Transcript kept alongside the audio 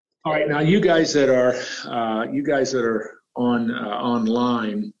All right, now you guys that are on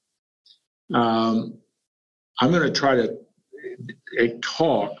online, I'm going to try to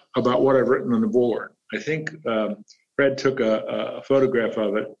talk about what I've written on the board. I think Fred took a photograph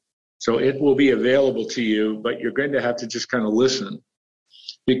of it, so it will be available to you, but you're going to have to just kind of listen,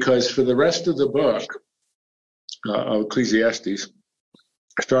 because for the rest of the book of Ecclesiastes,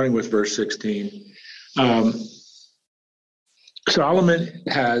 starting with verse 16, Solomon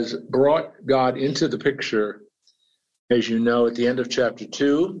has brought God into the picture, as you know, at the end of chapter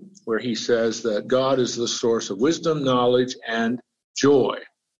 2, where he says that God is the source of wisdom, knowledge, and joy.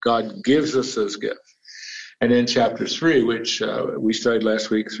 God gives us those gifts. And in chapter 3, which we studied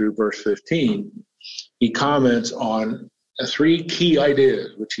last week through verse 15, he comments on 3 key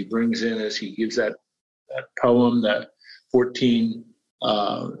ideas, which he brings in as he gives that poem, that 14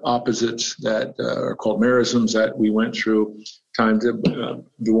 opposites that are called merisms that we went through, time to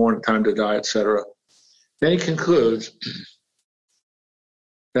be born, time to die, etc. Then he concludes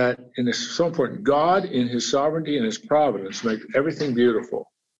that, and this is so important, God in his sovereignty and his providence makes everything beautiful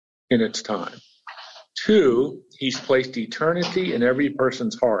in its time. 2, he's placed eternity in every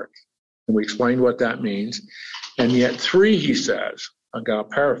person's heart. And we explained what that means. And yet 3, he says, I'm going to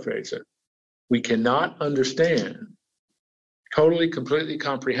paraphrase it, we cannot understand totally, completely,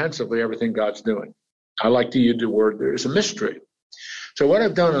 comprehensively everything God's doing. I like to use the word, there is a mystery. So what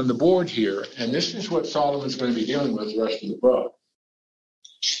I've done on the board here, and this is what Solomon's going to be dealing with the rest of the book.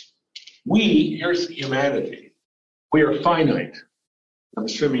 Here's humanity. We are finite. I'm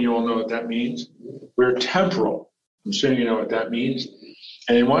assuming you all know what that means. We're temporal. I'm assuming you know what that means.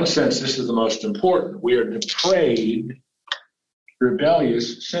 And in one sense, this is the most important. We are depraved,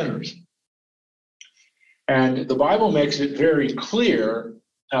 rebellious sinners. And the Bible makes it very clear,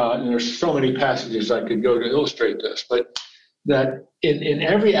 and there's so many passages I could go to illustrate this, but that in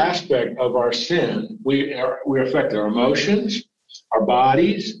every aspect of our sin, we're affected. Our emotions, our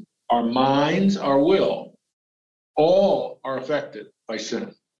bodies, our minds, our will, all are affected by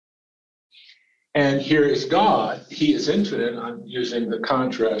sin. And here is God. He is infinite. I'm using the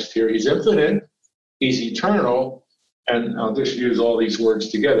contrast here. He's infinite. He's eternal. And I'll just use all these words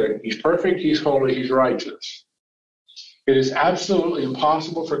together. He's perfect. He's holy. He's righteous. It is absolutely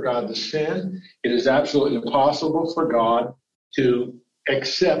impossible for God to sin. It is absolutely impossible for God to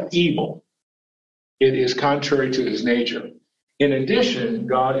accept evil. It is contrary to his nature. In addition,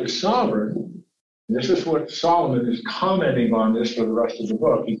 God is sovereign. And this is what Solomon is commenting on this for the rest of the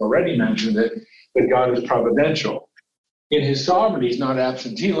book. He's already mentioned it, that God is providential. In his sovereignty, he's not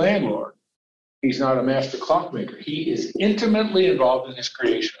absentee landlord. He's not a master clockmaker. He is intimately involved in his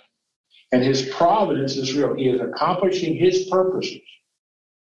creation. And his providence is real. He is accomplishing his purposes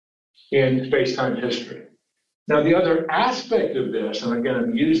in space-time history. Now, the other aspect of this, and again,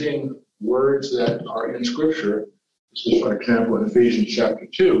 I'm using words that are in Scripture. This is, for example, in Ephesians chapter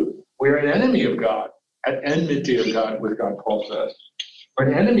 2. We're an enemy of God, at enmity of God with God, Paul says. We're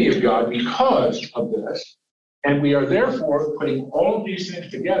an enemy of God because of this, and we are therefore putting all of these things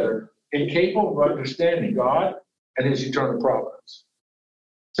together, incapable of understanding God and his eternal providence.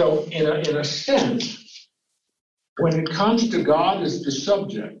 So in a sense, when it comes to God as the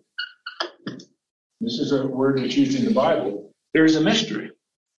subject, this is a word that's used in the Bible, there is a mystery.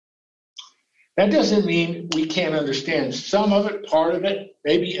 That doesn't mean we can't understand some of it, part of it,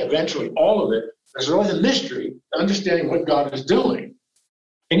 maybe eventually all of it. There's always a mystery, understanding what God is doing.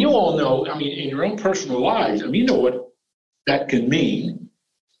 And you all know, I mean, in your own personal lives, I mean, you know what that can mean.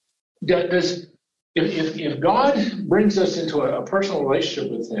 If God brings us into a personal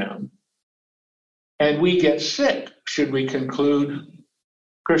relationship with him and we get sick, should we conclude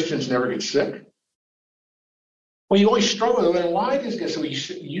Christians never get sick? Well, you always struggle with why does this? So we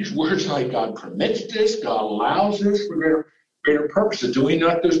use words like God permits this, God allows this for greater purposes. Do we know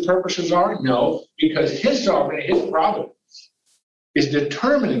what those purposes are? No, because his sovereignty, his providence is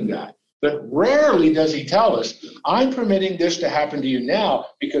determining that. But rarely does he tell us, I'm permitting this to happen to you now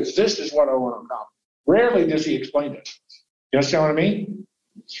because this is what I want to accomplish. Rarely does he explain it. You understand what I mean?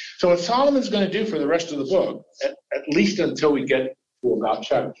 So what Solomon's going to do for the rest of the book, at least until we get to about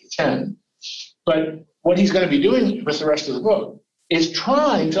chapter 10, but what he's going to be doing with the rest of the book is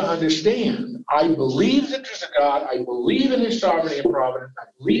trying to understand, I believe that there's a God, I believe in his sovereignty and providence, I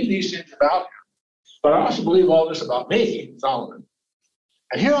believe these things about him, but I also believe all this about me, Solomon.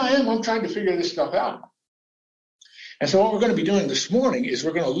 And here I am, I'm trying to figure this stuff out. And so what we're going to be doing this morning is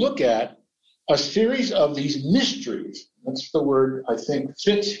we're going to look at a series of these mysteries. That's the word I think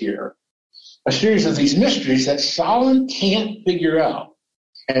fits here. A series of these mysteries that Solomon can't figure out.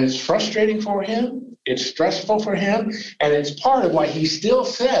 And it's frustrating for him. It's stressful for him, and it's part of why he still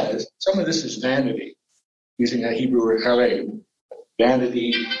says some of this is vanity, using a Hebrew word, haleb,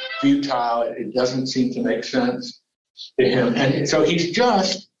 vanity, futile. It doesn't seem to make sense to him. And so he's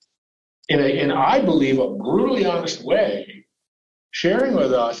just, in I believe, a brutally honest way, sharing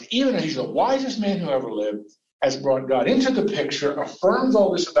with us, even if he's the wisest man who ever lived, has brought God into the picture, affirms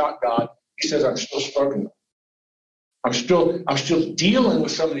all this about God. He says, I'm still struggling. I'm still dealing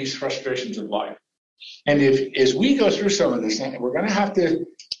with some of these frustrations of life. And as we go through some of this, we're going to have to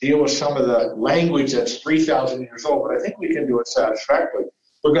deal with some of the language that's 3,000 years old, but I think we can do it satisfactorily.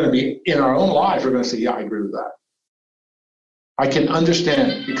 We're going to be, in our own lives, we're going to say, yeah, I agree with that. I can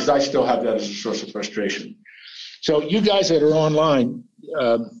understand, because I still have that as a source of frustration. So you guys that are online,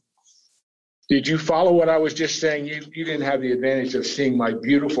 did you follow what I was just saying? You didn't have the advantage of seeing my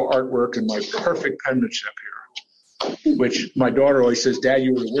beautiful artwork and my perfect penmanship here, which my daughter always says, Dad,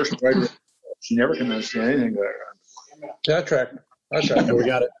 you were the worst writer. She never can understand anything better. That's right. We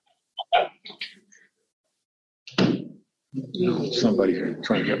got it. Somebody here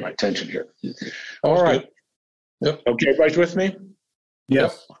trying to get my attention here. All right. Yep. Okay, everybody's with me?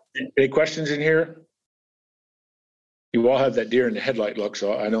 Yes. Any questions in here? You all have that deer in the headlight look,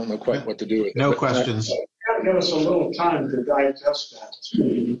 so I don't know quite what to do with it. No questions. You got to give us a little time to digest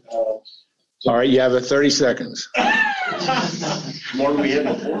that. All right, you have 30 seconds. More than we had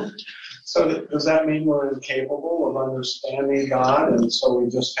before. So does that mean we're incapable of understanding God, and so we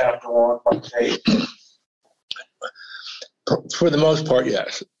just have to walk by faith? For the most part,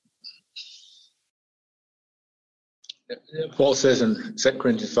 yes. Paul says in 2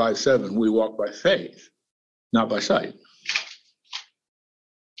 Corinthians 5:7, we walk by faith, not by sight.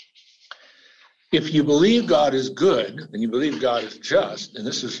 If you believe God is good and you believe God is just, and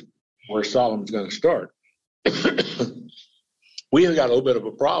this is where Solomon's going to start, we have got a little bit of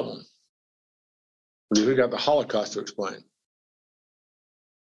a problem. We've got the Holocaust to explain.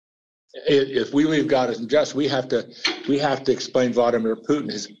 If we believe God isn't just, we have to explain Vladimir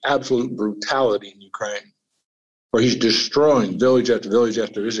Putin, his absolute brutality in Ukraine, where he's destroying village after village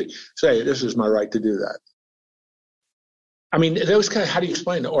after village. Say, this is my right to do that. I mean, those kind of, how do you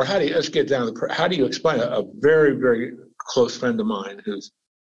explain it? Or let's get down to how do you explain it? A very, very close friend of mine who's,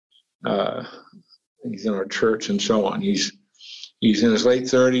 he's in our church and so on. He's in his late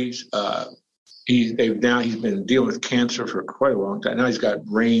 30s. He's been dealing with cancer for quite a long time. Now he's got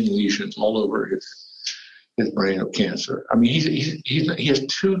brain lesions all over his brain of cancer. I mean, he has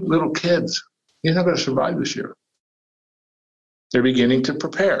 2 little kids. He's not going to survive this year. They're beginning to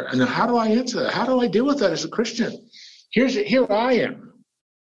prepare. And then how do I answer that? How do I deal with that as a Christian? Here I am.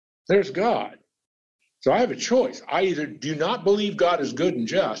 There's God. So I have a choice. I either do not believe God is good and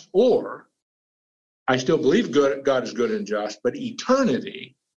just, or I still believe God is good and just, but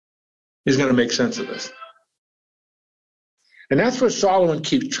eternity is going to make sense of this. And that's what Solomon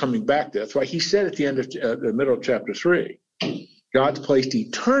keeps coming back to. That's why he said at the end of the middle of chapter 3, God's placed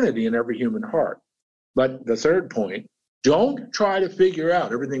eternity in every human heart. But the third point, don't try to figure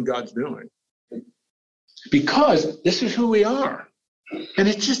out everything God's doing, because this is who we are. And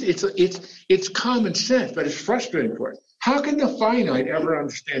it's common sense, but it's frustrating for us. How can the finite ever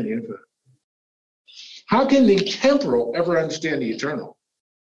understand the infinite? How can the temporal ever understand the eternal?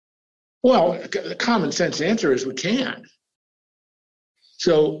 Well, the common sense answer is we can't.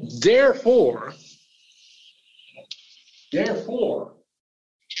 So therefore,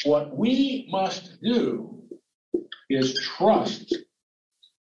 what we must do is trust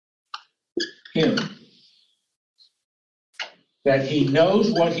him, that he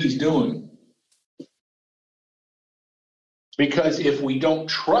knows what he's doing. Because if we don't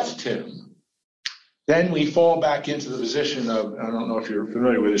trust him, then we fall back into the position of, I don't know if you're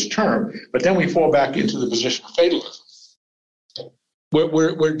familiar with this term, but then we fall back into the position of fatalism.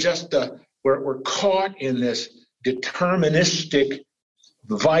 We're caught in this deterministic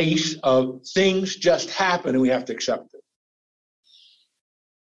vice of things just happen and we have to accept it.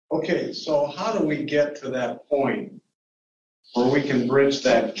 Okay, so how do we get to that point where we can bridge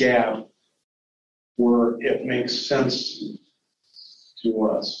that gap where it makes sense to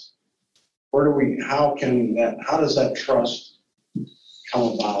us? How does that trust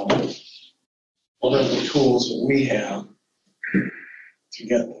come about? What are the tools that we have to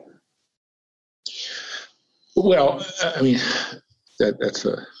get there? Well, I mean, that's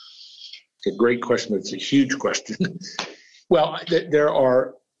a great question. It's a huge question. Well, there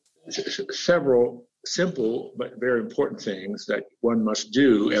are several simple but very important things that one must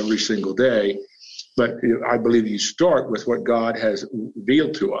do every single day. But I believe you start with what God has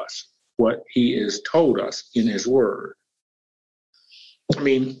revealed to us, what he has told us in his word. I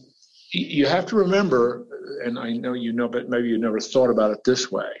mean, you have to remember, and I know you know, but maybe you never thought about it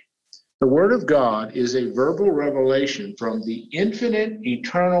this way. The Word of God is a verbal revelation from the infinite,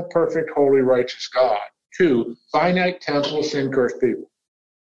 eternal, perfect, holy, righteous God to finite, temporal, sin-cursed people.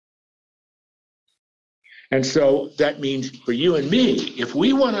 And so that means for you and me, if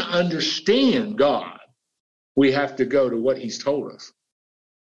we want to understand God, we have to go to what he's told us.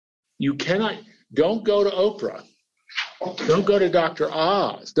 You cannot, don't go to Oprah. Don't go to Dr.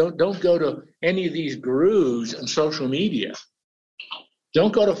 Oz. Don't go to any of these gurus on social media.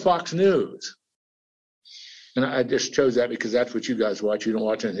 Don't go to Fox News. And I just chose that because that's what you guys watch. You don't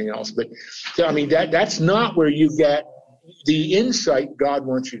watch anything else. But I mean, that's not where you get the insight God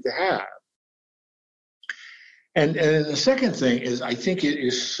wants you to have. And the second thing is, I think it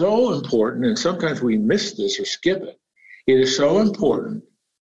is so important, and sometimes we miss this or skip it. It is so important,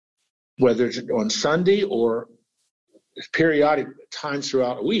 whether it's on Sunday or periodic times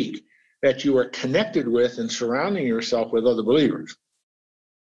throughout a week, that you are connected with and surrounding yourself with other believers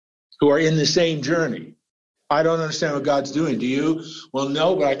who are in the same journey. I don't understand what God's doing. Do you? Well,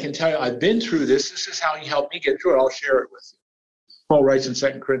 no, but I can tell you, I've been through this. This is how he helped me get through it. I'll share it with you. Paul writes in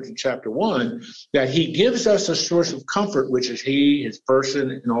 2 Corinthians chapter 1 that he gives us a source of comfort, which is he, his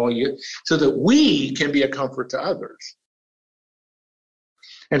person, and all you, so that we can be a comfort to others.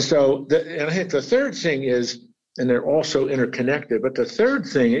 And so, and I think the third thing is, and they're also interconnected, but the third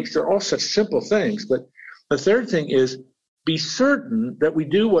thing, they're all such simple things, but the third thing is be certain that we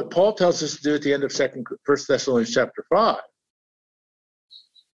do what Paul tells us to do at the end of 1 Thessalonians chapter 5.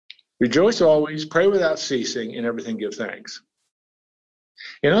 Rejoice always, pray without ceasing, in everything give thanks.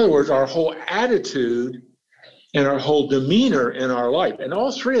 In other words, our whole attitude and our whole demeanor in our life, and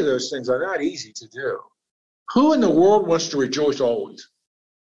all three of those things are not easy to do. Who in the world wants to rejoice always?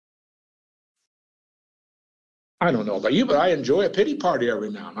 I don't know about you, but I enjoy a pity party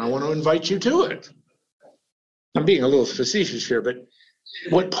every now and then. I want to invite you to it. I'm being a little facetious here, but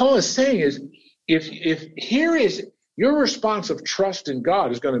what Paul is saying is, if here is your response of trust in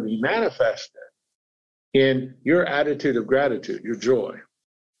God is going to be manifested in your attitude of gratitude, your joy.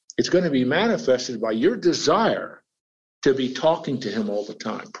 It's going to be manifested by your desire to be talking to him all the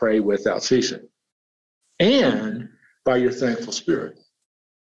time, pray without ceasing, and by your thankful spirit.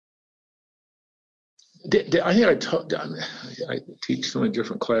 I think I teach so many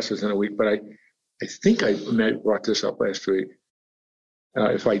different classes in a week, but I think I brought this up last week.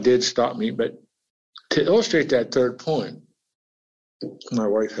 If I did, stop me. But to illustrate that third point, my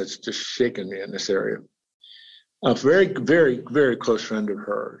wife has just shaken me in this area. A very, very, very close friend of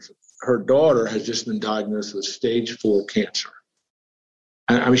hers, her daughter has just been diagnosed with stage 4 cancer.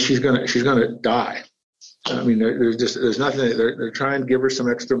 I mean, she's gonna die. I mean, there's nothing. They're trying to give her some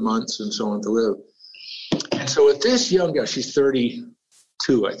extra months and so on to live. And so with this young girl, she's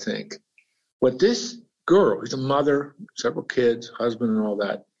 32, I think. What this girl, who's a mother, several kids, husband, and all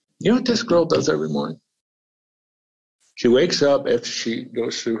that. You know what this girl does every morning? She wakes up after she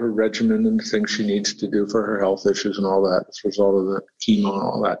goes through her regimen and the things she needs to do for her health issues and all that, as a result of the chemo and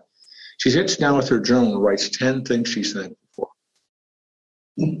all that. She sits down with her journal and writes 10 things she's thankful for.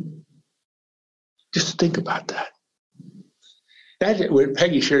 Just think about that. That's what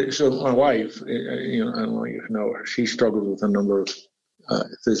Peggy shared. So my wife, I don't know if you know her, she struggles with a number of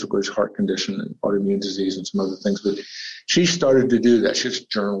physical heart condition and autoimmune disease and some other things, but she started to do that. She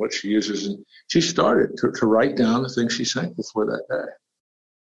just journal what she uses, and she started to write down the things she's thankful for that day.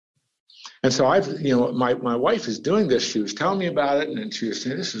 And so my wife is doing this. She was telling me about it, and she was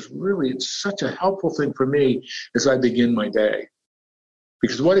saying, it's such a helpful thing for me as I begin my day.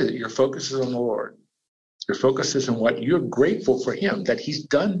 Because what is it? Your focus is on the Lord. Your focus is on what you're grateful for him, that he's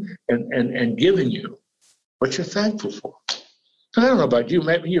done and given you, what you're thankful for. So I don't know about you.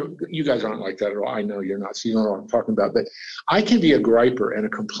 Maybe you guys aren't like that at all. I know you're not, so you don't know what I'm talking about. But I can be a griper and a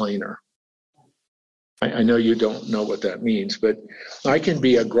complainer. I know you don't know what that means, but I can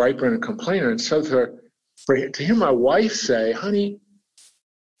be a griper and a complainer. And so to hear my wife say, honey,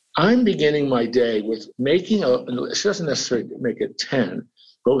 I'm beginning my day with making she doesn't necessarily make it 10,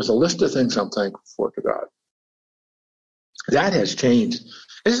 but with a list of things I'm thankful for to God. That has changed.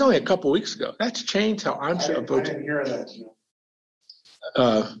 This is only a couple of weeks ago. That's changed how I'm supposed to. I didn't hear that.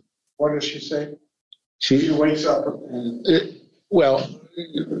 What does she say? She wakes up and. Well,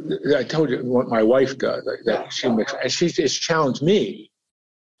 I told you what my wife does. It's challenged me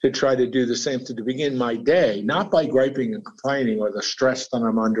to try to do the same to begin my day, not by griping and complaining or the stress that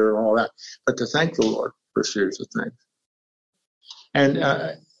I'm under and all that, but to thank the Lord for a series of things. And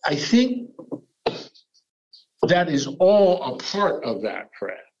I think that is all a part of that,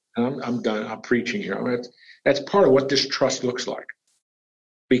 Fred. And I'm done. I'm preaching here. That's part of what this trust looks like.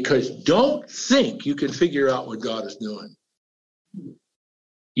 Because don't think you can figure out what God is doing.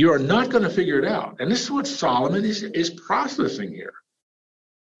 You are not going to figure it out. And this is what Solomon is processing here.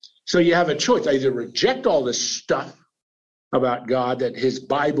 So you have a choice. Either reject all this stuff about God that his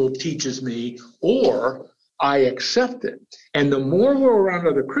Bible teaches me, or I accept it. And the more we're around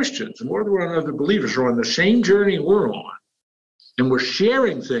other Christians, the more we're around other believers who are on the same journey we're on, and we're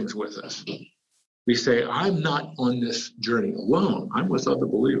sharing things with us, we say, I'm not on this journey alone. I'm with other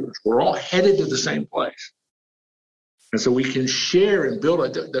believers. We're all headed to the same place. And so we can share and build.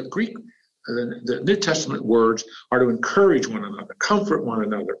 The Greek, the New Testament words are to encourage one another, comfort one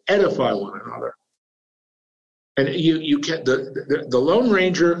another, edify one another. And you get the Lone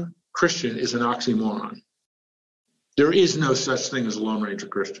Ranger Christian is an oxymoron. There is no such thing as a Lone Ranger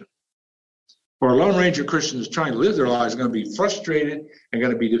Christian. Or a Lone Ranger Christian is trying to live their lives, going to be frustrated and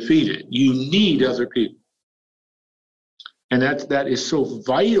going to be defeated. You need other people. And that is so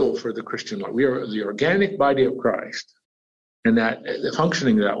vital for the Christian life. We are the organic body of Christ. And that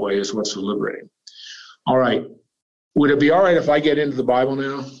functioning that way is what's so liberating. All right. Would it be all right if I get into the Bible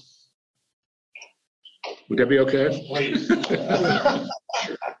now? Would that be okay?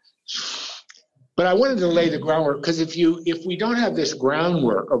 But I wanted to lay the groundwork, because if we don't have this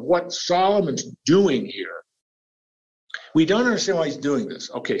groundwork of what Solomon's doing here, we don't understand why he's doing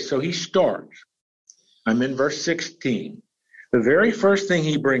this. Okay, so he starts. I'm in verse 16. The very first thing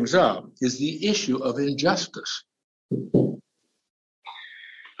he brings up is the issue of injustice.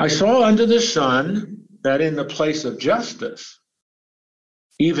 I saw under the sun that in the place of justice,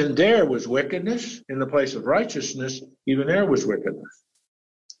 even there was wickedness. In the place of righteousness, even there was wickedness.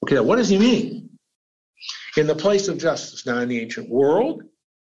 Okay, what does he mean? In the place of justice. Now, in the ancient world,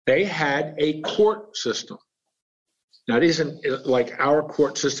 they had a court system. Now, it isn't like our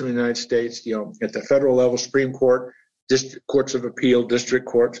court system in the United States, at the federal level, Supreme Court, district courts of appeal, district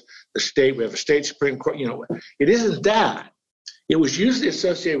courts, the state, we have a state Supreme Court, it isn't that. It was usually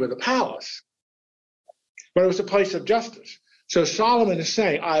associated with a palace, but it was a place of justice. So Solomon is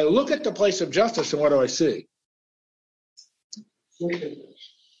saying, I look at the place of justice, and what do I see?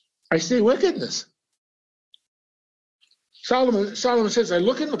 Wickedness. I see wickedness. Solomon says, I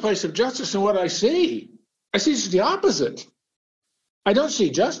look in the place of justice, and what do I see? I see just the opposite. I don't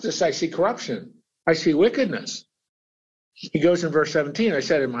see justice, I see corruption. I see wickedness. He goes in verse 17, I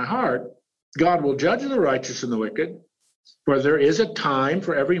said in my heart, God will judge the righteous and the wicked, for there is a time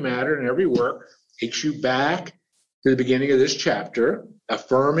for every matter and every work. Takes you back to the beginning of this chapter,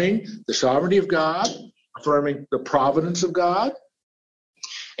 affirming the sovereignty of God, affirming the providence of God.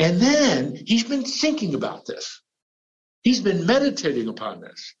 And then he's been thinking about this. He's been meditating upon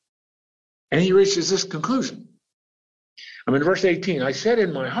this. And he reaches this conclusion. I'm in verse 18. I said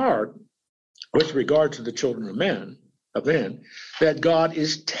in my heart, with regard to the children of men, that God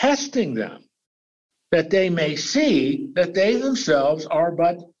is testing them, that they may see that they themselves are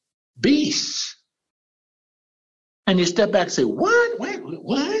but beasts. And you step back and say, what? Wait,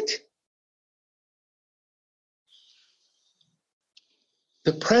 what?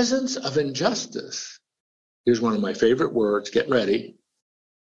 The presence of injustice is one of my favorite words. Get ready.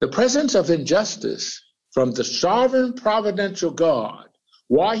 The presence of injustice from the sovereign providential God,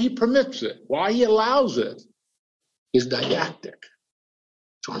 why he permits it, why he allows it, is didactic.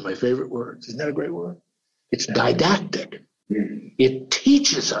 It's one of my favorite words. Isn't that a great word? It's didactic. It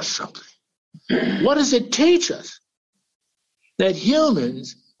teaches us something. What does it teach us? That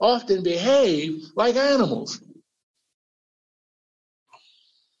humans often behave like animals.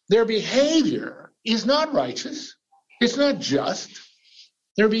 Their behavior is not righteous. It's not just.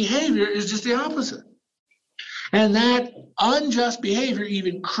 Their behavior is just the opposite. And that unjust behavior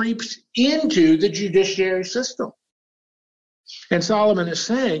even creeps into the judiciary system. And Solomon is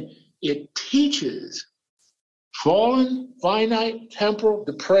saying it teaches fallen, finite, temporal,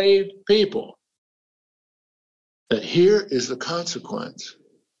 depraved people that here is the consequence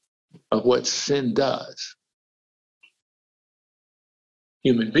of what sin does.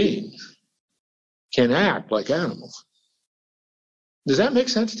 Human beings can act like animals. Does that make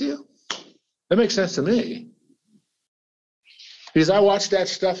sense to you? That makes sense to me. Because I watched that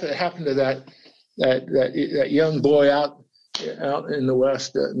stuff that happened to that young boy out in the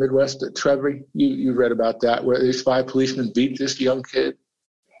West, Midwest at Trevry. You read about that, where these 5 policemen beat this young kid.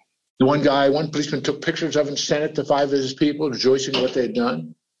 The one policeman took pictures of him, sent it to 5 of his people, rejoicing in what they had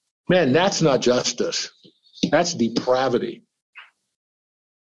done. Man, that's not justice. That's depravity.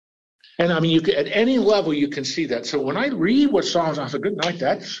 And I mean, at any level you can see that. So when I read what Psalms, I said, good night,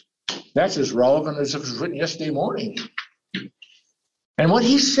 that's as relevant as it was written yesterday morning. And what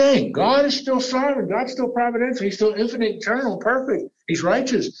he's saying, God is still sovereign, God's still providential, he's still infinite, eternal, perfect. He's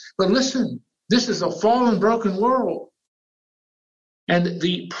righteous. But listen, this is a fallen, broken world. And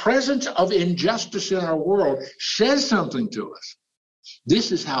the presence of injustice in our world says something to us.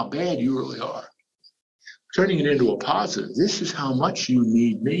 This is how bad you really are. Turning it into a positive. This is how much you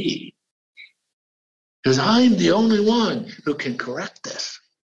need me. Because I'm the only one who can correct this.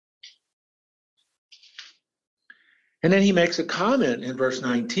 And then he makes a comment in verse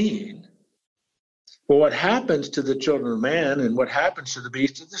 19. Well, what happens to the children of man and what happens to the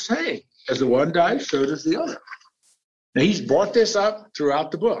beast is the same. As the one dies, so does the other. Now, he's brought this up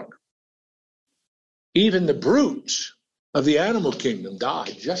throughout the book. Even the brutes of the animal kingdom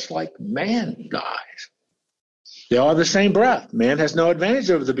die, just like man dies. They all have the same breath. Man has no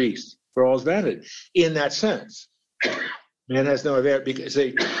advantage over the beast for all his vantage. In that sense, man has no advantage because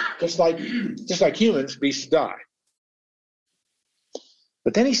they, just like humans, beasts die.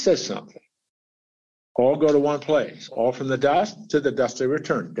 But then he says something. All go to one place. All from the dust to the dust they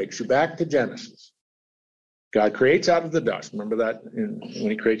return. Takes you back to Genesis. God creates out of the dust. Remember that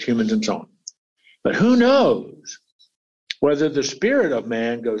when he creates humans and so on. But who knows whether the spirit of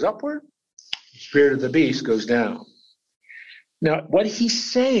man goes upward, the spirit of the beast goes down. Now, what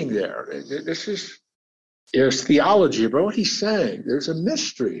he's saying there's theology, but what he's saying, there's a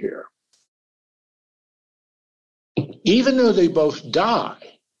mystery here. Even though they both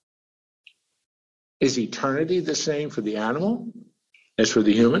die, is eternity the same for the animal as for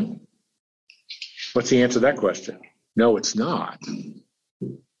the human? What's the answer to that question? No, it's not.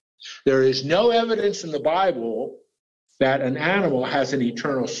 There is no evidence in the Bible that an animal has an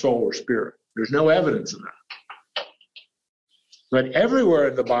eternal soul or spirit. There's no evidence of that. But everywhere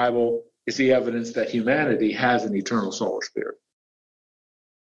in the Bible is the evidence that humanity has an eternal soul or spirit.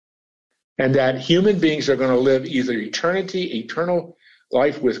 And that human beings are going to live either eternal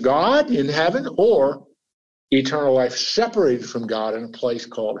life with God in heaven, or eternal life separated from God in a place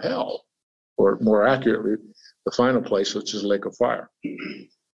called hell, or more accurately, the final place, which is lake of fire. And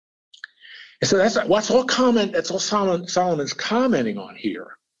so that's all Solomon's commenting on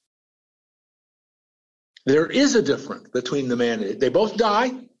here. There is a difference between the man. They both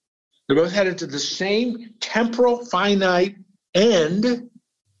die. They're both headed to the same temporal, finite end,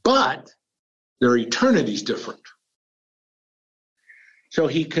 but their eternity is different. So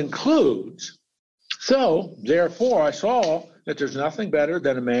he concludes, so therefore I saw that there's nothing better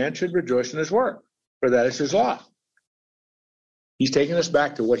than a man should rejoice in his work, for that is his lot. He's taking us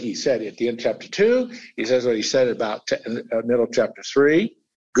back to what he said at the end of chapter 2. He says what he said about middle of chapter 3.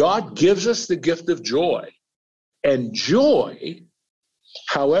 God gives us the gift of joy. And joy,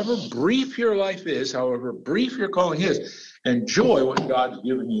 however brief your life is, however brief your calling is, enjoy what God's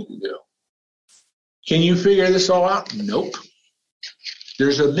given you to do. Can you figure this all out? Nope.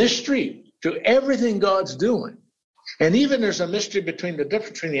 There's a mystery to everything God's doing. And even there's a mystery between the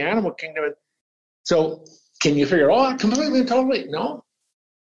difference between the animal kingdom and... So can you figure it all out completely and totally? No.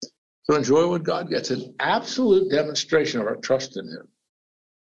 So enjoy what God gets, an absolute demonstration of our trust in him.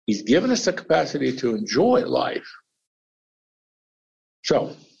 He's given us the capacity to enjoy life.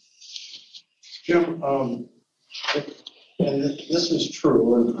 So, Jim, and this is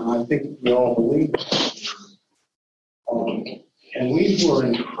true, and I think we all believe it. And we who are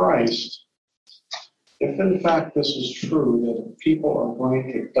in Christ, if in fact this is true, that people are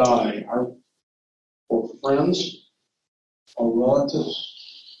going to die, our friends, our relatives,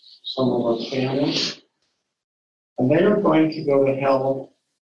 some of our family, and they are going to go to hell,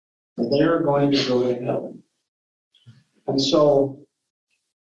 and they are going to go to heaven. And so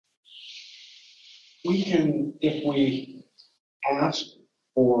we can, if we ask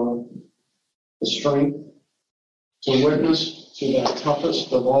for the strength to witness to that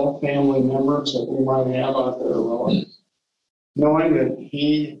toughest of all family members that we might have out there, relatives, knowing that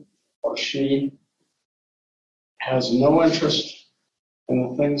he or she has no interest in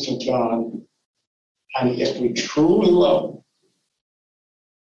the things of God, and if we truly love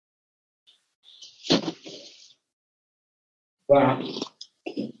that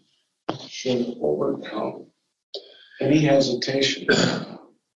should overcome any hesitation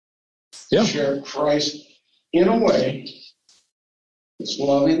to share Christ in a way that's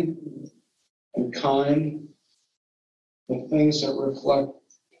loving and kind, the things that reflect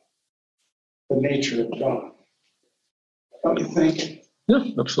the nature of God. Don't you think? yeah,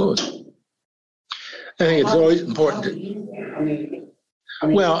 absolutely. I think it's always important to... I mean,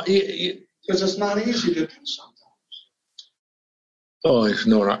 Well, because it's not easy to do sometimes. Oh, it's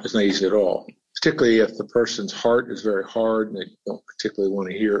not easy at all. Particularly if the person's heart is very hard and they don't particularly want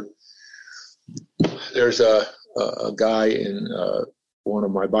to hear. There's a guy in one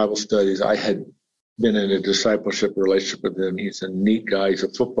of my Bible studies. I had been in a discipleship relationship with him. He's a neat guy. He's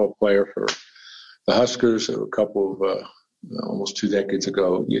a football player for the Huskers a couple of almost 2 decades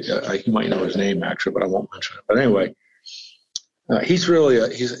ago. You might know his name actually, but I won't mention it. But anyway, he's really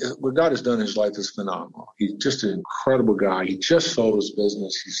what God has done in his life is phenomenal. He's just an incredible guy. He just sold his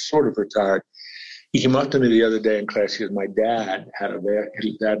business. He's sort of retired. He came up to me the other day in class. He goes, "My dad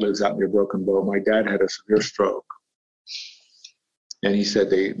his dad lives out near Broken Bow. My dad had a severe stroke." And he said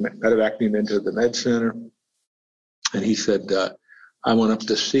they medevaced him into the med center. And he said, I went up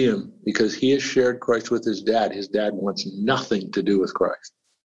to see him because he has shared Christ with his dad. His dad wants nothing to do with Christ.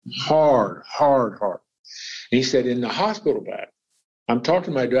 Hard. And he said, in the hospital bed, I'm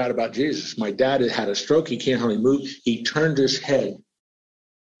talking to my dad about Jesus. My dad had a stroke. He can't hardly move. He turned his head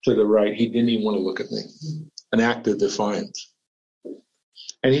to the right. He didn't even want to look at me. An act of defiance.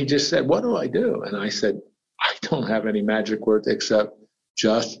 And he just said, what do I do? And I said, I don't have any magic words except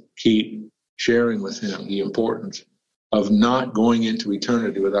just keep sharing with him the importance of not going into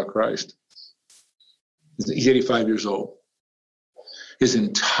eternity without Christ. He's 85 years old. His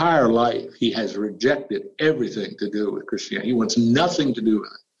entire life, he has rejected everything to do with Christianity. He wants nothing to do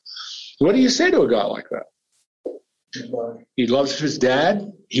with it. What do you say to a guy like that? He loves his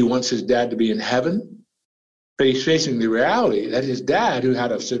dad. He wants his dad to be in heaven. But he's facing the reality that his dad, who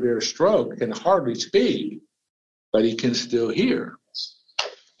had a severe stroke, can hardly speak, but he can still hear.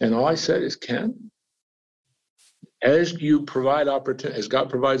 And all I said is, Ken, as you provide opportunity, as God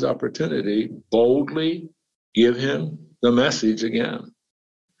provides opportunity, boldly give him the message again.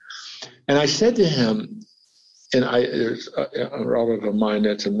 And I said to him, and there's a relative of mine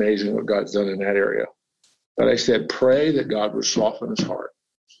that's amazing what God's done in that area. But I said, pray that God will soften his heart.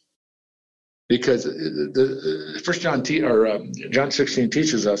 Because the First John John 16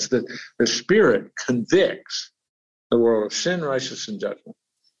 teaches us that the Spirit convicts the world of sin, righteousness, and judgment.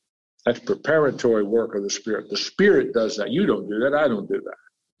 That's preparatory work of the Spirit. The Spirit does that. You don't do that. I don't do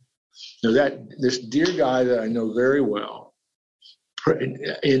that. This dear guy that I know very well,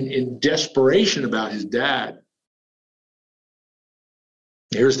 in desperation about his dad,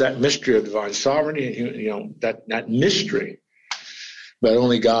 here's that mystery of divine sovereignty. That mystery, but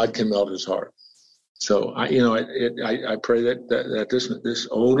only God can melt his heart. So I pray that this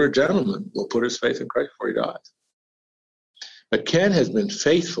older gentleman will put his faith in Christ before he dies. But Ken has been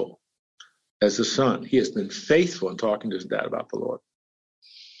faithful as a son. He has been faithful in talking to his dad about the Lord.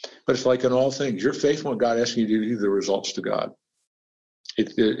 But it's like in all things, you're faithful when God asks you to leave the results to God.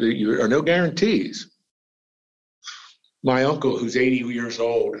 There are no guarantees. My uncle, who's 80 years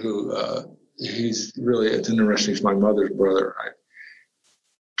old, it's interesting, he's my mother's brother. I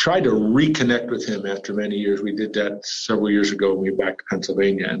tried to reconnect with him after many years. We did that several years ago when we were back to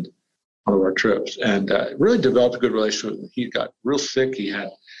Pennsylvania and one of our trips, and really developed a good relationship with him. He got real sick. He had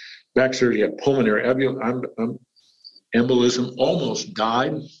back surgery. He had pulmonary embolism, almost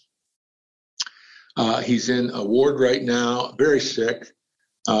died. He's in a ward right now, very sick,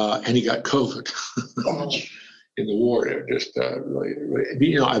 and he got COVID in the ward. Just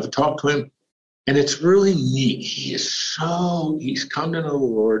really, I've talked to him, and it's really neat. He's come to know the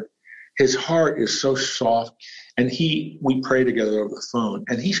Lord. His heart is so soft, and we pray together over the phone,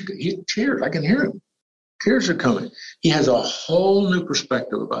 and he tears. I can hear him. Tears are coming. He has a whole new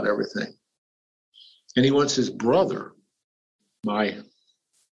perspective about everything. And he wants his brother, my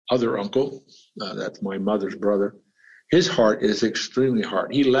other uncle, that's my mother's brother, his heart is extremely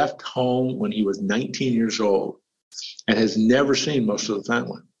hard. He left home when he was 19 years old and has never seen most of the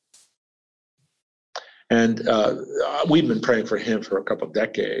family. And we've been praying for him for a couple of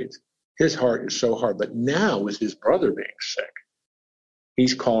decades. His heart is so hard. But now with his brother being sick,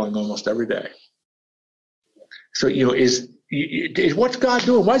 he's calling almost every day. So, is what's God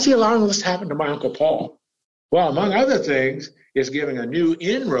doing? Why is he allowing this to happen to my Uncle Paul? Well, among other things, it's giving a new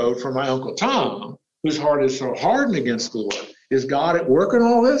inroad for my Uncle Tom, whose heart is so hardened against the Lord. Is God at work in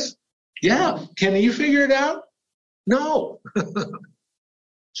all this? Yeah. Can you figure it out? No.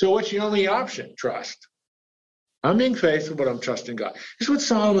 So what's the only option? Trust. I'm being faithful, but I'm trusting God. This is what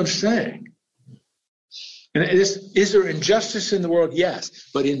Solomon's saying. And is there injustice in the world? Yes.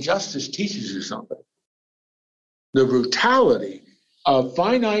 But injustice teaches you something. The brutality of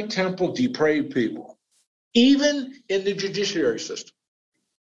finite temporal depraved people, even in the judiciary system.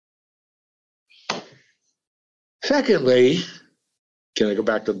 Secondly, can I go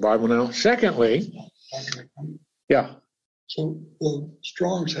back to the Bible now? Secondly, yeah. So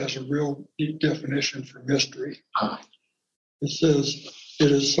Strong's has a real deep definition for mystery. It says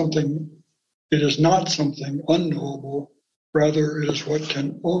it is not something unknowable. Rather, it is what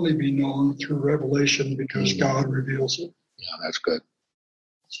can only be known through revelation because God reveals it. Yeah, that's good.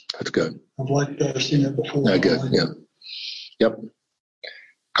 That's good. I've liked that. I've seen it before. Yeah, good. Yeah. Yep.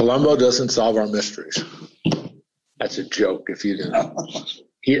 Columbo doesn't solve our mysteries. That's a joke if you didn't.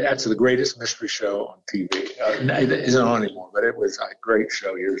 That's the greatest mystery show on TV. It isn't on anymore, but it was a great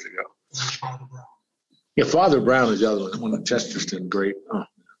show years ago. Father Brown. Yeah, Father Brown is the other one of Chesterton. Great. Oh.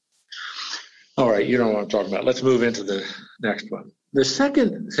 All right, you know what I'm talking about. Let's move into the next one. The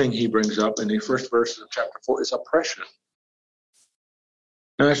second thing he brings up in the first verse of chapter 4 is oppression.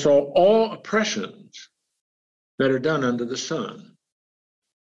 And I saw all oppressions that are done under the sun.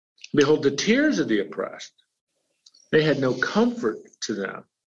 Behold, the tears of the oppressed, they had no comfort to them.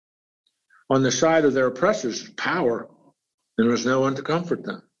 On the side of their oppressors' power, there was no one to comfort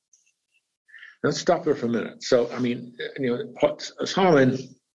them. Let's stop there for a minute. So, I mean, Solomon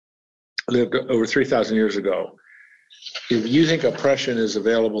lived over 3,000 years ago. If you think oppression is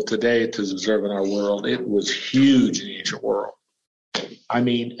available today to observe in our world, it was huge in the ancient world. I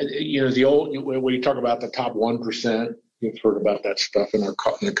mean, the old, when you talk about the top 1%, you've heard about that stuff in our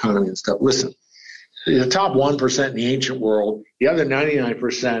economy and stuff. Listen, the top 1% in the ancient world, the other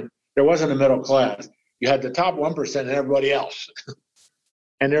 99%, there wasn't a middle class. You had the top 1% and everybody else.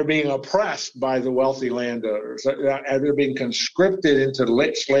 And they're being oppressed by the wealthy landowners. They're being conscripted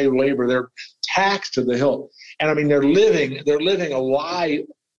into slave labor. They're taxed to the hilt. And I mean, they're living a lie.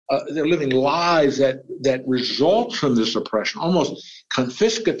 They're living lives that result from this oppression, almost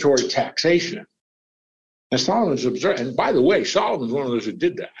confiscatory taxation. And Solomon's observed. And by the way, Solomon's one of those who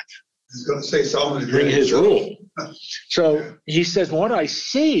did that. I was going to say Solomon bring his rule. So he says, what I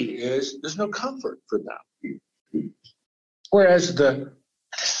see is there's no comfort for them. Whereas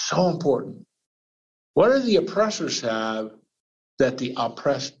so important. What do the oppressors have that the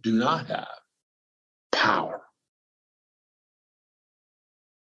oppressed do not have? Power.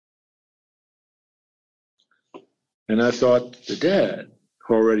 And I thought the dead,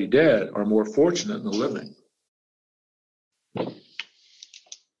 who are already dead, are more fortunate than the living.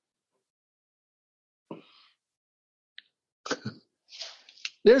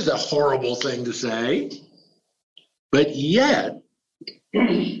 There's a horrible thing to say, but yet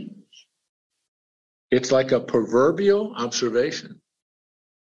it's like a proverbial observation.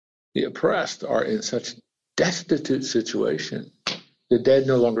 The oppressed are in such destitute situation. The dead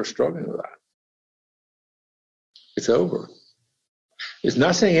no longer struggling with that. It's over. It's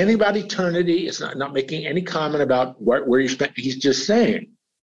not saying any about eternity. It's not making any comment about where you spent. He's just saying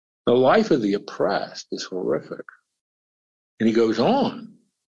the life of the oppressed is horrific. And he goes on.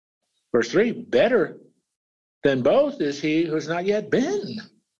 Verse 3, better than both is he who has not yet been.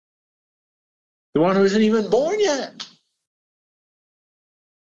 The one who isn't even born yet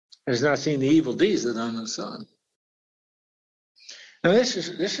has not seen the evil deeds that are done in the Son. Now this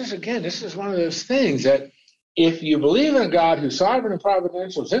is one of those things that if you believe in a God who's sovereign and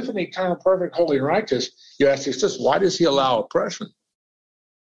providential, is infinite, eternal, perfect, holy, and righteous, you ask yourself, why does he allow oppression?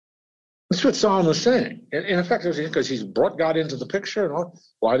 That's what Solomon is saying. In effect, it's because he's brought God into the picture. And all.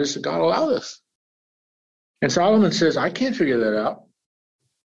 Why does God allow this? And Solomon says, I can't figure that out.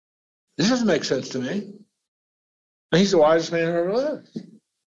 This doesn't make sense to me. And he's the wisest man who ever lived.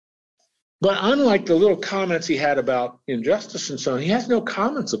 But unlike the little comments he had about injustice and so on, he has no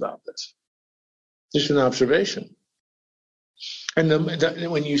comments about this. Just an observation. And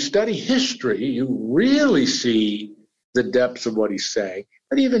when you study history, you really see the depths of what he's saying.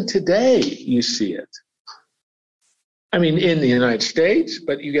 But even today, you see it. I mean, in the United States,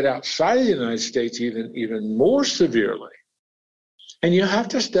 but you get outside of the United States even more severely. And you have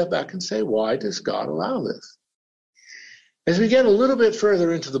to step back and say, why does God allow this? As we get a little bit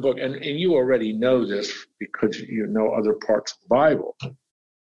further into the book, and you already know this because you know other parts of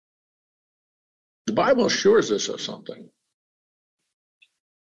the Bible assures us of something.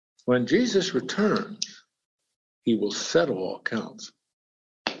 When Jesus returns, he will settle all accounts.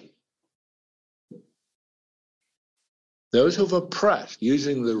 Those who've oppressed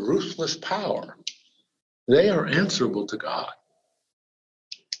using the ruthless power, they are answerable to God.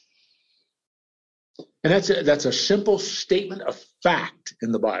 And that's a simple statement of fact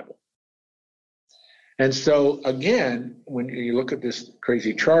in the Bible. And so, again, when you look at this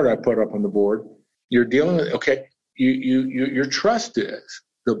crazy chart I put up on the board, you're dealing with, okay, your trust is,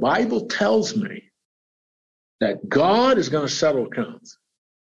 the Bible tells me that God is going to settle accounts.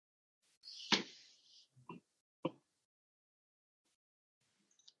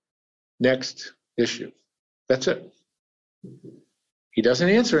 Next issue. That's it. He doesn't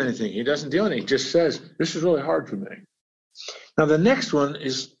answer anything. He doesn't do anything. He just says, this is really hard for me. Now, the next one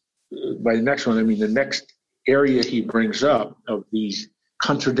is, by the next one, I mean the next area he brings up of these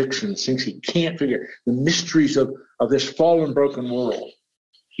contradictions, things he can't figure, the mysteries of this fallen, broken world.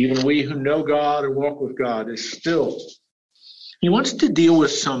 even we who know God and walk with God, is still, he wants to deal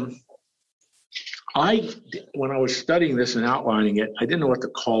with some, when I was studying this and outlining it, I didn't know what to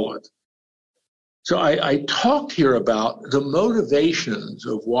call it. So I talked here about the motivations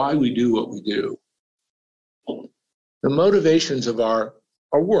of why we do what we do, the motivations of our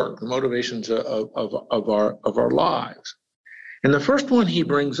work, the motivations of our lives. And the first one he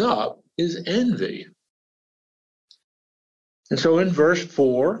brings up is envy. And so in verse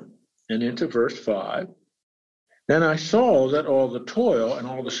 4 and into verse 5, then I saw that all the toil and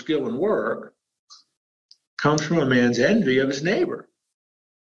all the skill and work comes from a man's envy of his neighbor.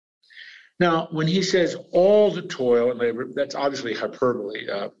 Now, when he says all the toil and labor, that's obviously hyperbole.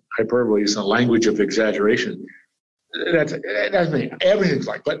 Hyperbole is a language of exaggeration. That doesn't mean everything's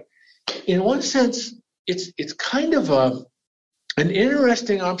like, but in one sense, it's kind of an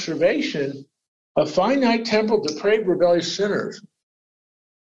interesting observation of finite, temporal, depraved, rebellious sinners.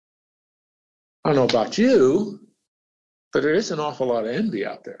 I don't know about you, but there is an awful lot of envy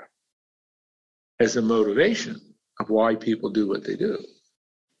out there as a motivation of why people do what they do.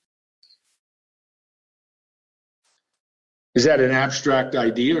 Is that an abstract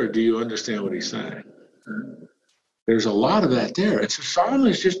idea, or do you understand what he's saying? There's a lot of that there. And so Solomon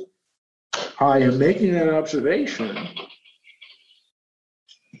is just, I am making that observation.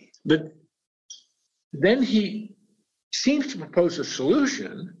 But then he seems to propose a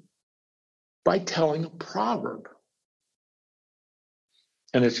solution by telling a proverb.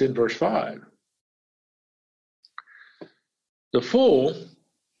 And it's in verse 5. The fool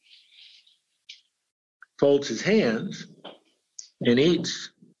folds his hands and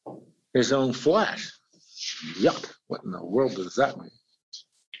eats his own flesh. Yuck, what in the world does that mean?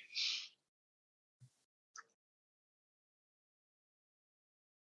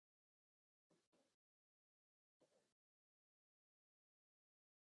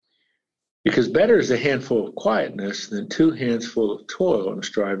 Because better is a handful of quietness than 2 hands full of toil and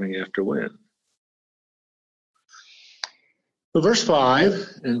striving after wind. But verse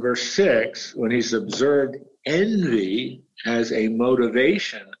 5 and verse 6, when he's observed envy as a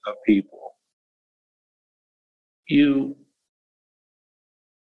motivation of people, you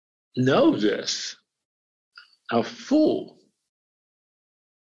know this. A fool,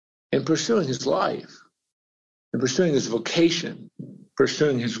 in pursuing his life, in pursuing his vocation,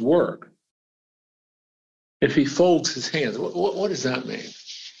 pursuing his work, if he folds his hands, what does that mean?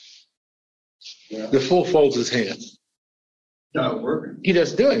 Yeah. The fool folds his hands. Not working. He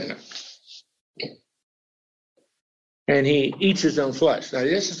doesn't do anything. And he eats his own flesh. Now,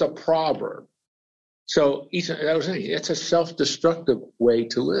 this is a proverb. So it's a self-destructive way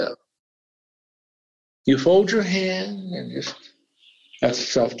to live. You fold your hand and that's a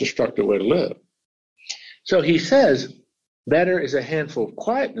self-destructive way to live. So he says, better is a handful of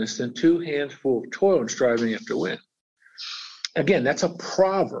quietness than 2 hands full of toil and striving after wind. Again, that's a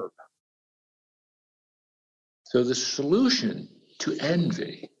proverb. So the solution to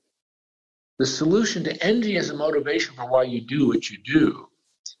envy, as a motivation for why you do what you do,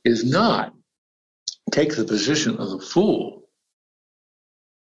 is not take the position of the fool.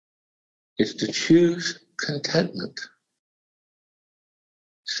 It's to choose contentment.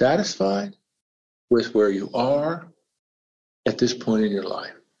 Satisfied with where you are at this point in your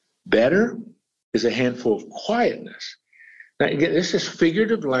life. Better is a handful of quietness. Now, again, this is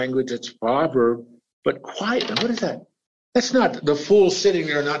figurative language, it's proverb, but quietness, what is that? That's not the fool sitting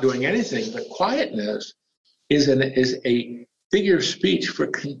there not doing anything, but quietness is a figure of speech for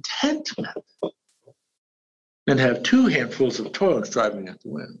contentment. And have 2 handfuls of toil and striving after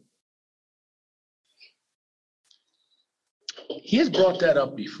wind. He has brought that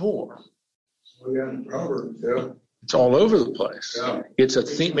up before. Oh, yeah, Proverbs, yeah. It's all over the place. Yeah. It's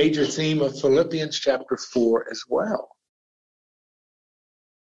a major theme of Philippians chapter 4 as well.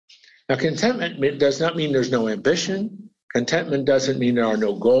 Now, contentment does not mean there's no ambition. Contentment doesn't mean there are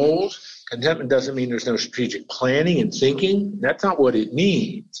no goals. Contentment doesn't mean there's no strategic planning and thinking. That's not what it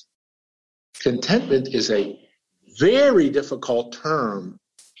means. Contentment is a very difficult term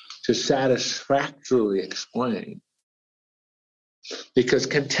to satisfactorily explain. Because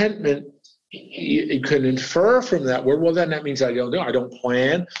contentment, you can infer from that word, well, then that means I don't know, I don't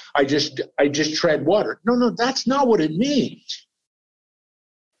plan, I just tread water. No, that's not what it means.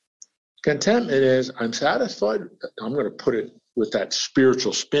 Contentment is, I'm satisfied, I'm going to put it with that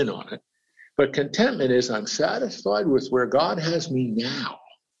spiritual spin on it, but contentment is, I'm satisfied with where God has me now.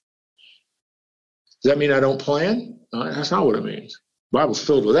 Does that mean I don't plan? No, that's not what it means. The Bible's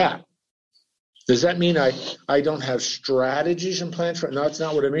filled with that. Does that mean I don't have strategies and plans for it? No, that's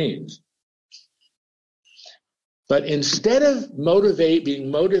not what it means. But instead of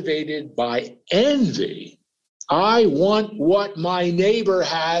being motivated by envy, I want what my neighbor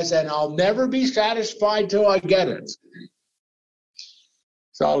has, and I'll never be satisfied till I get it.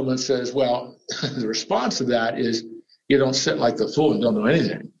 Solomon says, well, the response to that is you don't sit like the fool and don't know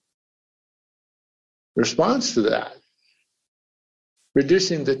anything. The response to that,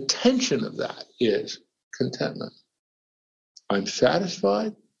 reducing the tension of that, is contentment. I'm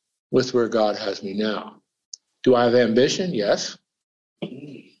satisfied with where God has me now. Do I have ambition? Yes.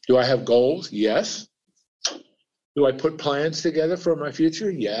 Do I have goals? Yes. Do I put plans together for my future?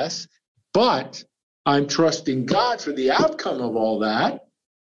 Yes. But I'm trusting God for the outcome of all that,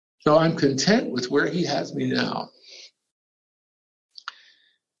 so I'm content with where he has me now.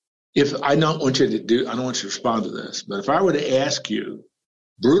 I don't want you to respond to this, but if I were to ask you,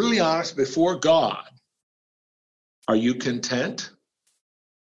 brutally honest before God, are you content?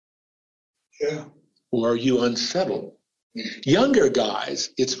 Yeah. Or are you unsettled? Younger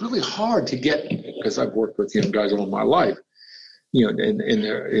guys, it's really hard to get, because I've worked with young guys all my life, in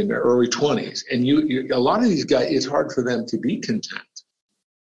their early 20s, and a lot of these guys, it's hard for them to be content,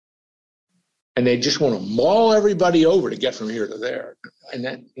 and they just want to maul everybody over to get from here to there. And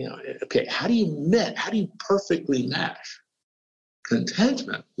then, okay, how do you perfectly match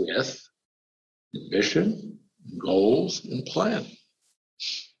contentment with ambition, goals, and plan?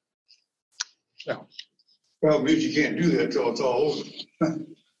 So. Problem is you can't do that till it's all over.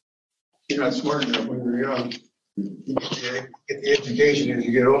 You're not smart enough when you're young. You get the education as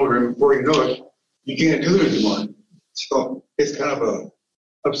you get older, and before you know it, you can't do it anymore. So it's kind of a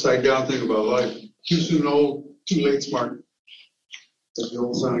upside down thing about life. Too soon old, too late smart, as the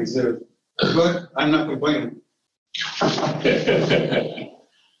old song said. But I'm not complaining.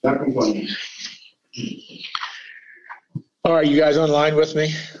 Not complaining. All right, you guys online with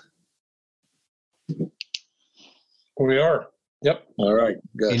me? We are. Yep. All right,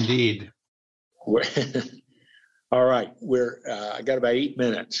 good. Indeed. All right, I got about 8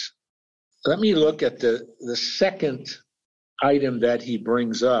 minutes. Let me look at the second item that he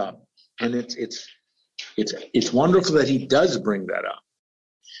brings up, and it's wonderful that he does bring that up,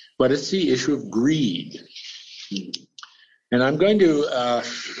 but it's the issue of greed. And I'm going to, I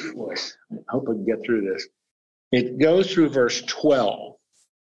hope I can get through this. It goes through verse 12.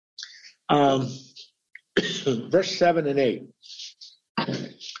 Verse 7 and 8.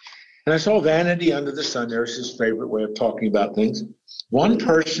 And I saw vanity under the sun. There's his favorite way of talking about things. One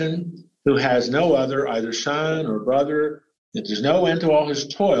person who has no other, either son or brother, that there's no end to all his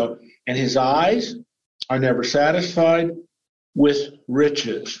toil, and his eyes are never satisfied with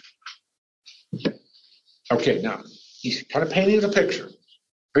riches. Okay, now, he's kind of painting the picture.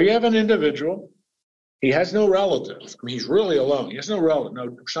 Here you have an individual. He has no relatives. I mean, he's really alone. He has no relative,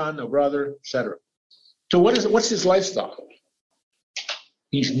 no son, no brother, etc. So what's his lifestyle?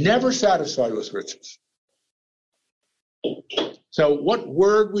 He's never satisfied with riches. So what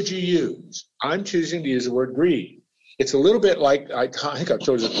word would you use? I'm choosing to use the word greed. It's a little bit like, I think I've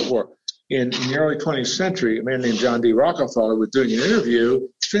told you this before, in the early 20th century, a man named John D. Rockefeller was doing an interview,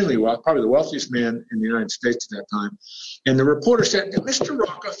 extremely wealthy, probably the wealthiest man in the United States at that time. And the reporter said, "Mr.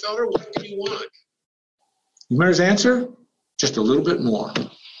 Rockefeller, what do you want?" You remember his answer? Just a little bit more.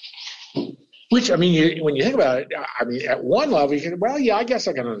 Which, I mean, when you think about it, I mean, at one level, you can, well, yeah, I guess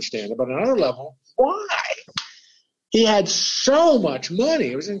I can understand it. But at another level, why? He had so much money.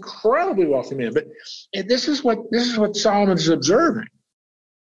 He was an incredibly wealthy man. But this is what Solomon is observing.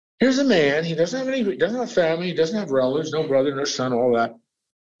 Here's a man. He doesn't have family. He doesn't have relatives, no brother, no son, all that.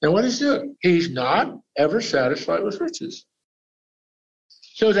 And what is he doing? He's not ever satisfied with riches.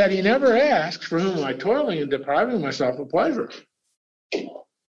 So that he never asks, for whom am I toiling and depriving myself of pleasure?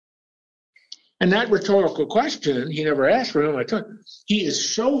 And that rhetorical question, he never asked, for whom am I toiling? He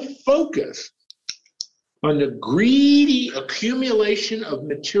is so focused on the greedy accumulation of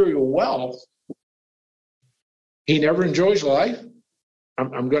material wealth, he never enjoys life.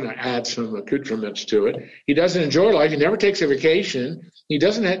 I'm going to add some accoutrements to it. He doesn't enjoy life. He never takes a vacation. He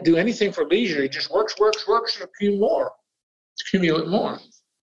doesn't do anything for leisure. He just works to accumulate more.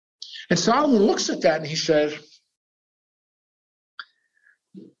 And Solomon looks at that and he says,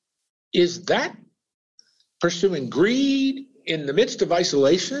 is that pursuing greed in the midst of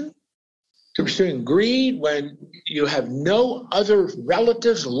isolation? To pursuing greed when you have no other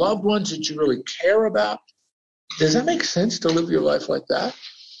relatives, loved ones that you really care about? Does that make sense to live your life like that?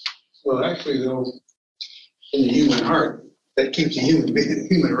 Well, actually, though, in the human heart, that keeps the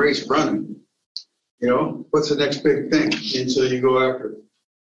human race running. You know, what's the next big thing? And so you go after it.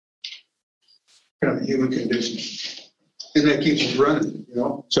 Kind of the human condition. And that keeps us running, you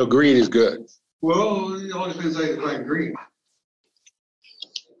know? So greed is good. Well, it all depends how you define greed.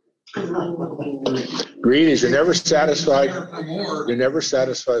 Greed is you're never satisfied. For more. You're never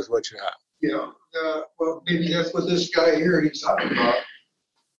satisfied with what you have. Yeah, well, maybe that's what this guy here he's talking about.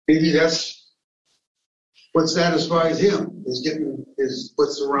 Maybe that's what satisfies him is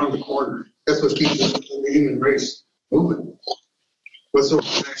what's around the corner. That's what keeps the human race moving. What's over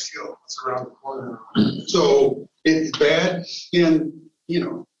the next hill? What's around the corner? So it's bad, and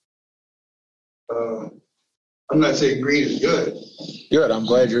I'm not saying greed is good. Good. I'm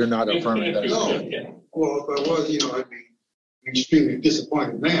glad you're not affirming that. No. Well, if I was, I'd be an extremely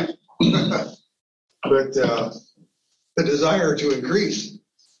disappointed man. But the desire to increase,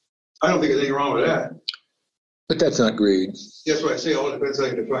 I don't think there's anything wrong with that. But that's not greed. That's why I say all depends how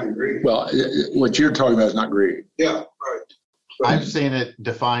you define greed. Well, what you're talking about is not greed. Yeah, right. I've seen it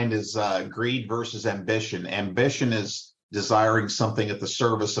defined as greed versus ambition. Ambition is desiring something at the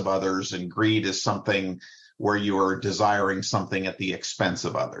service of others, and greed is something where you are desiring something at the expense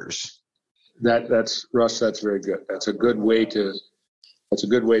of others. That's Russ. That's very good. That's a good way to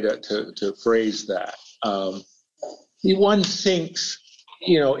phrase that. One thinks,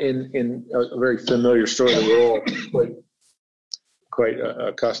 in a very familiar story that we're all quite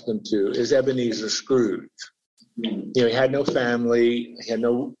accustomed to, is Ebenezer Scrooge. He had no family, he had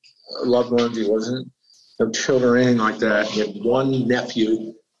no loved ones, he wasn't no children or anything like that. He had one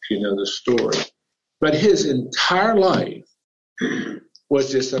nephew, if you know the story. But his entire life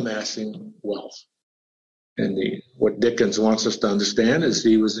was just amassing wealth. And what Dickens wants us to understand is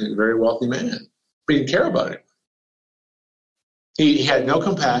he was a very wealthy man, but he didn't care about it. He had no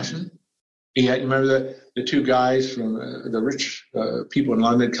compassion. Remember the two guys from the rich people in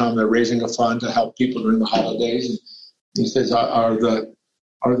London come, they're raising a fund to help people during the holidays. And he says, are the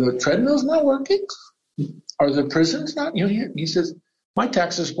treadmills not working? Are the prisons not? He says, my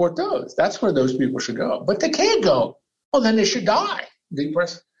taxes support those. That's where those people should go. But they can't go. Well, then they should die.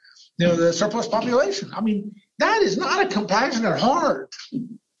 The surplus population. I mean, that is not a compassionate heart.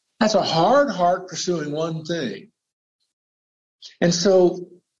 That's a hard heart pursuing one thing. And so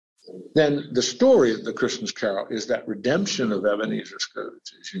then the story of the Christmas Carol is that redemption of Ebenezer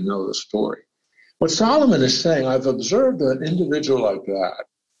Scrooge, as you know the story. What Solomon is saying, I've observed an individual like that.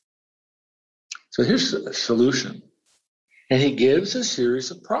 So here's a solution. And he gives a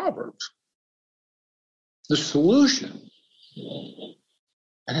series of proverbs. The solution.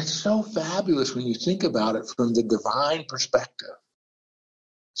 And it's so fabulous when you think about it from the divine perspective.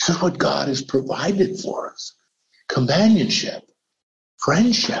 This is what God has provided for us. Companionship,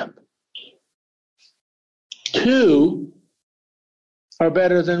 friendship. Two are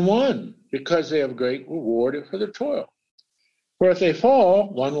better than one because they have great reward for their toil. For if they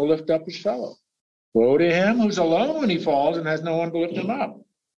fall, one will lift up his fellow. Woe to him who's alone when he falls and has no one to lift him up.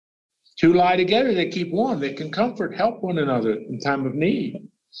 Two lie together, they keep warm, they can comfort, help one another in time of need.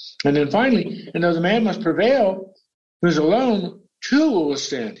 And then finally, and though the man must prevail who's alone, two will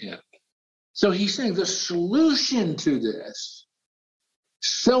withstand him. So he's saying the solution to this,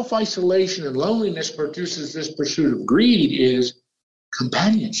 self-isolation and loneliness produces this pursuit of greed, is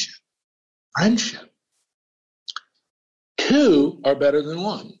companionship, friendship. Two are better than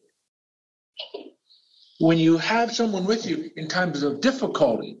one. When you have someone with you in times of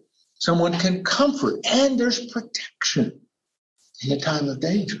difficulty, someone can comfort, and there's protection in a time of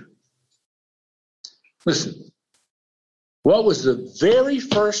danger. Listen, what was the very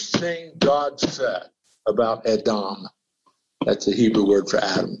first thing God said about Adam? That's the Hebrew word for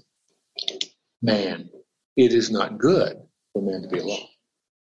Adam. Man, it is not good for man to be alone.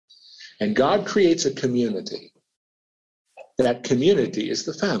 And God creates a community. That community is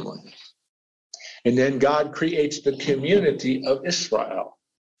the family. And then God creates the community of Israel.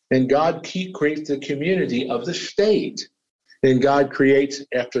 And God creates the community of the state. And God creates,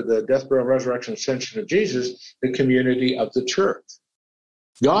 after the death, burial, resurrection, ascension of Jesus, the community of the church.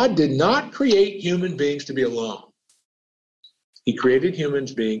 God did not create human beings to be alone. He created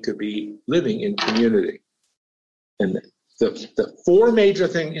humans beings to be living in community. And the four major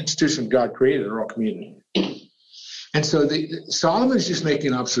institutions God created are all community. And so Solomon is just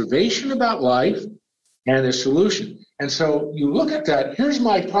making an observation about life and a solution. And so you look at that, here's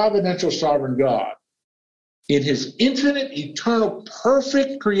my providential sovereign God. In his infinite, eternal,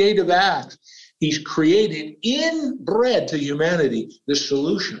 perfect creative act, he's created, inbred to humanity, the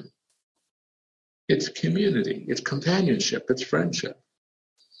solution. It's community, it's companionship, it's friendship.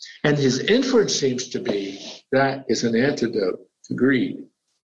 And his inference seems to be that is an antidote to greed.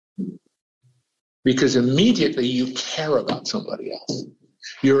 Because immediately you care about somebody else.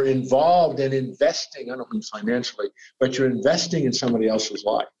 You're involved in investing, I don't mean financially, but you're investing in somebody else's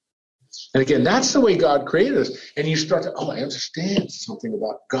life. And again, that's the way God created us. And you start to, I understand something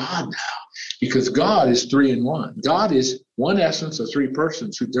about God now. Because God is 3 in 1. God is one essence of 3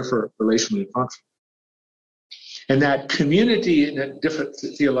 persons who differ relationally and functionally. And that community, in a different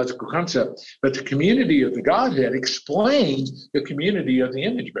theological concept, but the community of the Godhead explains the community of the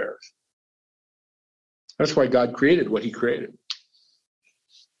image bearers. That's why God created what he created.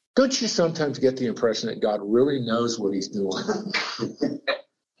 Don't you sometimes get the impression that God really knows what he's doing?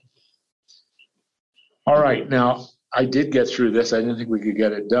 All right, now, I did get through this. I didn't think we could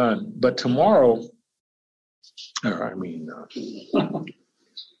get it done. But tomorrow, when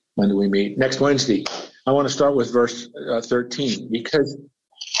do we meet? Next Wednesday. I want to start with verse 13, because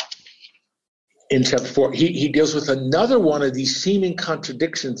in chapter 4, he deals with another one of these seeming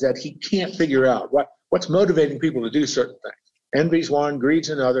contradictions that he can't figure out. What's motivating people to do certain things? Envy's one, greed's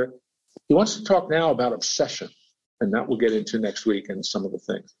another. He wants to talk now about obsession, and that we'll get into next week and some of the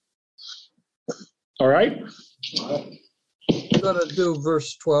things. All right? I'm going to do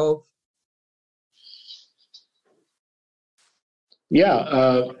verse 12.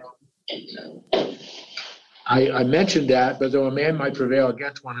 Yeah. I mentioned that, but though a man might prevail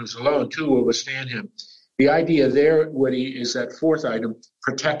against one who's alone, 2 will withstand him. The idea there, Woody, is that 4th item,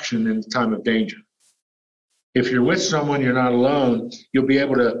 protection in the time of danger. If you're with someone, you're not alone, you'll be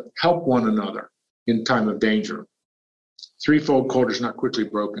able to help one another in time of danger. 3-fold cord is not quickly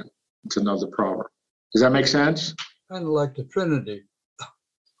broken. It's another proverb. Does that make sense? Kind of like the Trinity.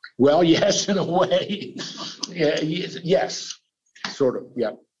 Well, yes, in a way. Yeah, yes, sort of,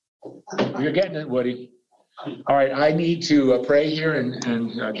 yeah. You're getting it, Woody. All right, I need to pray here and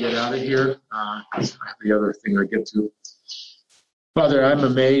get out of here. I have the other thing I get to. Father, I'm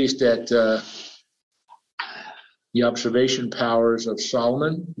amazed at the observation powers of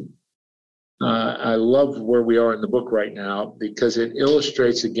Solomon. I love where we are in the book right now because it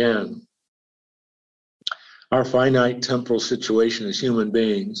illustrates again our finite temporal situation as human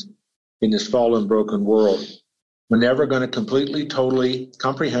beings in this fallen, broken world. We're never going to completely, totally,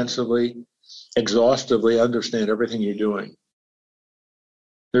 comprehensively, exhaustively understand everything you're doing.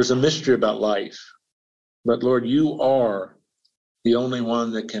 There's a mystery about life. But Lord, you are the only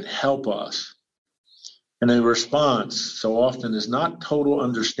one that can help us. And the response so often is not total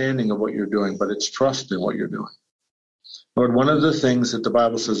understanding of what you're doing, but it's trust in what you're doing. Lord, one of the things that the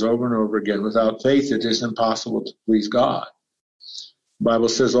Bible says over and over again, without faith it is impossible to please God. The Bible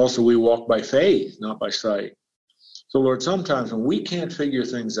says also we walk by faith, not by sight. So Lord, sometimes when we can't figure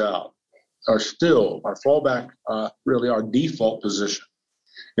things out, our fallback, really our default position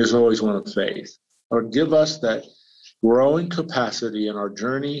is always one of faith. Lord, give us that growing capacity in our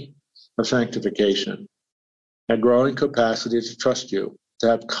journey of sanctification, that growing capacity to trust you, to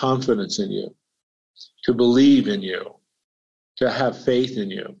have confidence in you, to believe in you, to have faith in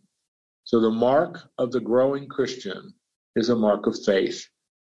you. So the mark of the growing Christian is a mark of faith.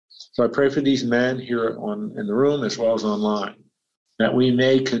 So I pray for these men here in the room as well as online, that we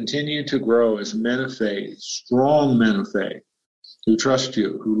may continue to grow as men of faith, strong men of faith, who trust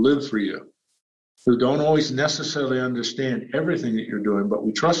you, who live for you, who don't always necessarily understand everything that you're doing, but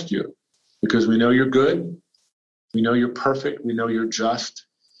we trust you because we know you're good, we know you're perfect, we know you're just.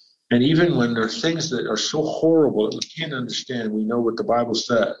 And even when there are things that are so horrible that we can't understand, we know what the Bible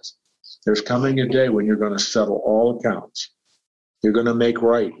says. There's coming a day when you're going to settle all accounts. You're going to make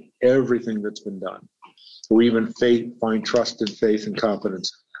right everything that's been done. We even find trust and faith and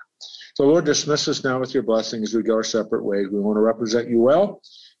confidence. So Lord, dismiss us now with your blessing as we go our separate ways. We want to represent you well.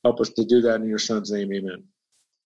 Help us to do that in your Son's name. Amen.